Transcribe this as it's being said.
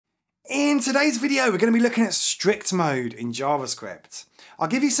In today's video, we're going to be looking at strict mode in JavaScript. I'll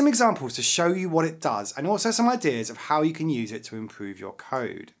give you some examples to show you what it does and also some ideas of how you can use it to improve your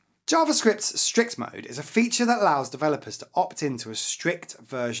code. JavaScript's strict mode is a feature that allows developers to opt into a strict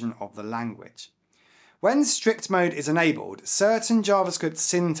version of the language. When strict mode is enabled, certain JavaScript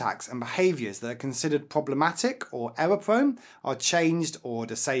syntax and behaviours that are considered problematic or error-prone are changed or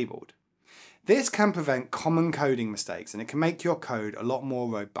disabled. This can prevent common coding mistakes and it can make your code a lot more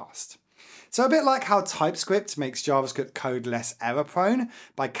robust. So a bit like how TypeScript makes JavaScript code less error-prone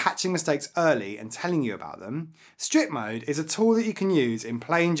by catching mistakes early and telling you about them, strict mode is a tool that you can use in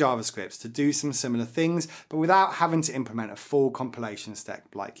plain JavaScript to do some similar things, but without having to implement a full compilation step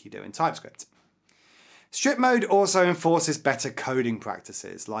like you do in TypeScript. Strict mode also enforces better coding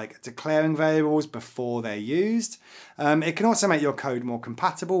practices, like declaring variables before they're used. It can also make your code more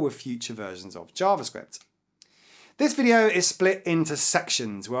compatible with future versions of JavaScript. This video is split into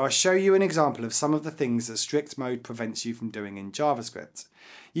sections where I'll show you an example of some of the things that strict mode prevents you from doing in JavaScript.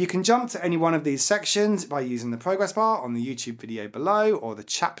 You can jump to any one of these sections by using the progress bar on the YouTube video below, or the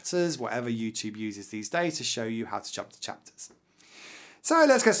chapters, whatever YouTube uses these days to show you how to jump to chapters. So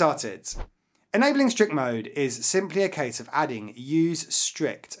let's get started. Enabling strict mode is simply a case of adding use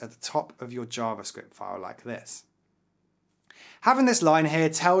strict at the top of your JavaScript file like this. Having this line here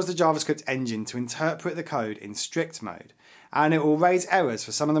tells the JavaScript engine to interpret the code in strict mode, and it will raise errors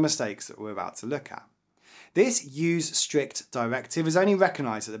for some of the mistakes that we're about to look at. This use strict directive is only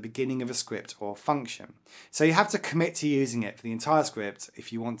recognised at the beginning of a script or function, so you have to commit to using it for the entire script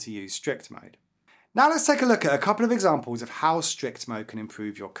if you want to use strict mode. Now let's take a look at a couple of examples of how strict mode can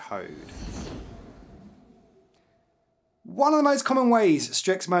improve your code. One of the most common ways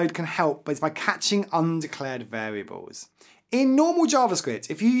strict mode can help is by catching undeclared variables. In normal JavaScript,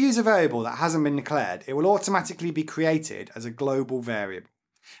 if you use a variable that hasn't been declared, it will automatically be created as a global variable.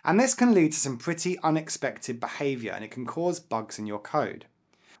 And this can lead to some pretty unexpected behaviour and it can cause bugs in your code.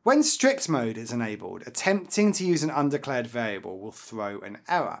 When strict mode is enabled, attempting to use an undeclared variable will throw an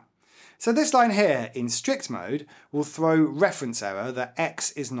error. So this line here in strict mode will throw reference error that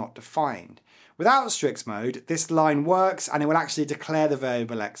X is not defined. Without strict mode, this line works and it will actually declare the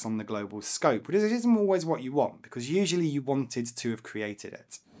variable X on the global scope, which isn't always what you want, because usually you wanted to have created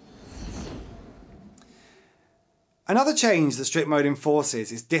it. Another change that strict mode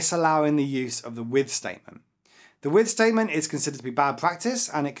enforces is disallowing the use of the with statement. The with statement is considered to be bad practice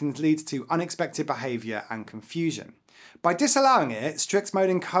and it can lead to unexpected behaviour and confusion. By disallowing it, strict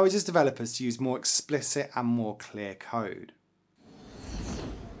mode encourages developers to use more explicit and more clear code.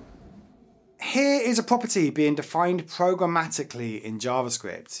 Here is a property being defined programmatically in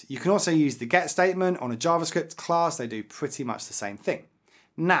JavaScript. You can also use the get statement on a JavaScript class. They do pretty much the same thing.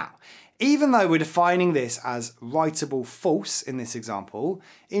 Now, even though we're defining this as writable false in this example,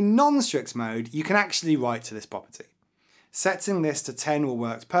 in non-strict mode, you can actually write to this property. Setting this to 10 will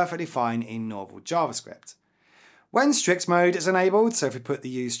work perfectly fine in normal JavaScript. When strict mode is enabled, so if we put the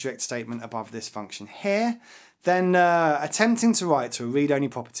use strict statement above this function here, then attempting to write to a read-only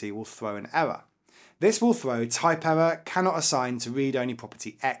property will throw an error. This will throw type error cannot assign to read-only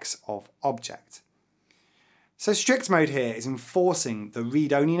property X of object. So strict mode here is enforcing the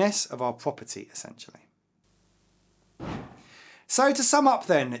read-onlyness of our property essentially. So to sum up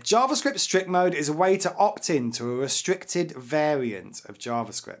then, JavaScript strict mode is a way to opt in to a restricted variant of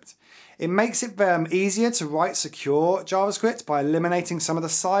JavaScript. It makes it easier to write secure JavaScript by eliminating some of the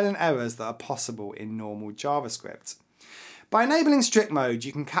silent errors that are possible in normal JavaScript. By enabling strict mode,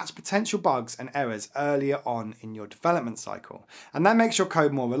 you can catch potential bugs and errors earlier on in your development cycle, and that makes your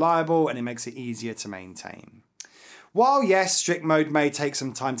code more reliable and it makes it easier to maintain. While yes, strict mode may take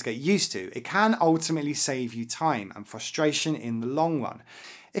some time to get used to, it can ultimately save you time and frustration in the long run.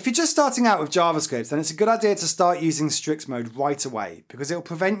 If you're just starting out with JavaScript, then it's a good idea to start using strict mode right away because it will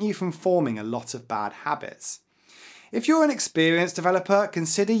prevent you from forming a lot of bad habits. If you're an experienced developer,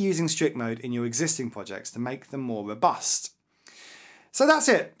 consider using strict mode in your existing projects to make them more robust. So that's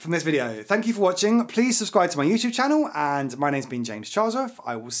it from this video. Thank you for watching. Please subscribe to my YouTube channel, and my name's been James Charlesworth.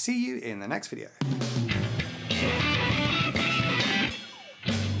 I will see you in the next video.